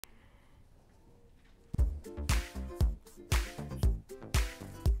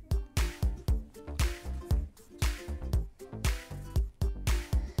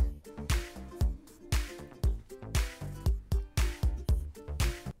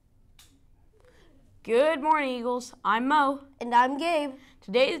Good morning, Eagles. I'm Mo. And I'm Gabe.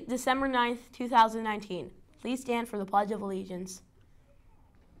 Today is December 9th, 2019. Please stand for the Pledge of Allegiance.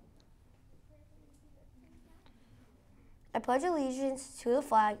 I pledge allegiance to the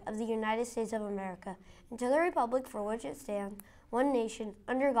flag of the United States of America and to the republic for which it stands, one nation,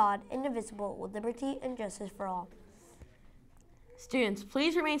 under God, indivisible, with liberty and justice for all. Students,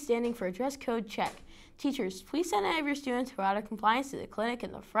 please remain standing for a dress code check. Teachers, please send any of your students who are out of compliance to the clinic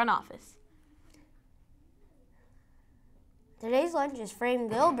in the front office. Today's lunch is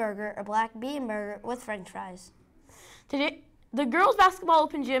framed dill burger, a black bean burger with french fries. Today, the girls' basketball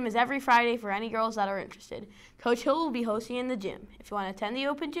open gym is every Friday for any girls that are interested. Coach Hill will be hosting in the gym. If you want to attend the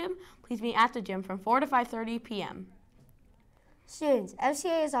open gym, please meet at the gym from 4 to 5:30 p.m. Students,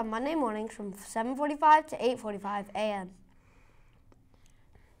 FCA is on Monday mornings from 7:45 to 8:45 a.m.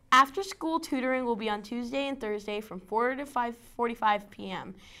 After-school tutoring will be on Tuesday and Thursday from 4 to 5:45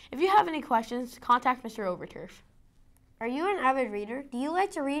 p.m. If you have any questions, contact Mr. Overturf. Are you an avid reader? Do you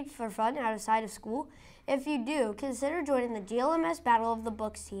like to read for fun outside of school? If you do, consider joining the GLMS Battle of the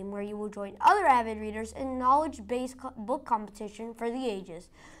Books team, where you will join other avid readers in a knowledge-based book competition for the ages.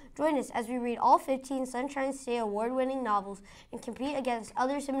 Join us as we read all 15 Sunshine State award-winning novels and compete against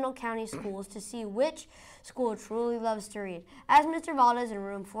other Seminole County schools to see which school truly loves to read. Ask Mr. Valdez in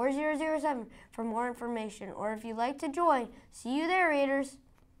room 4007 for more information, or if you'd like to join, see you there, readers.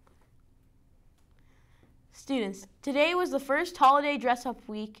 Students, today was the first holiday dress-up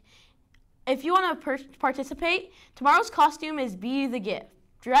week. If you want to participate, tomorrow's costume is Be the Gift.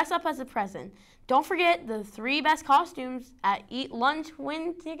 Dress up as a present. Don't forget the 3 best costumes at Eat Lunch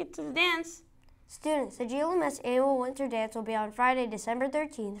win tickets to the dance. Students, the GLMS Annual Winter Dance will be on Friday, December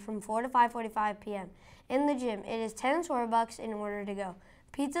 13th from 4 to 5:45 p.m. in the gym. It is $10 to $4 in order to go.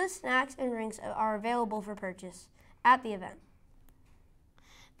 Pizza, snacks, and drinks are available for purchase at the event.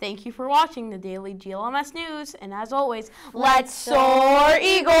 Thank you for watching the Daily GLMS News, and as always, let's soar,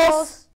 Eagles!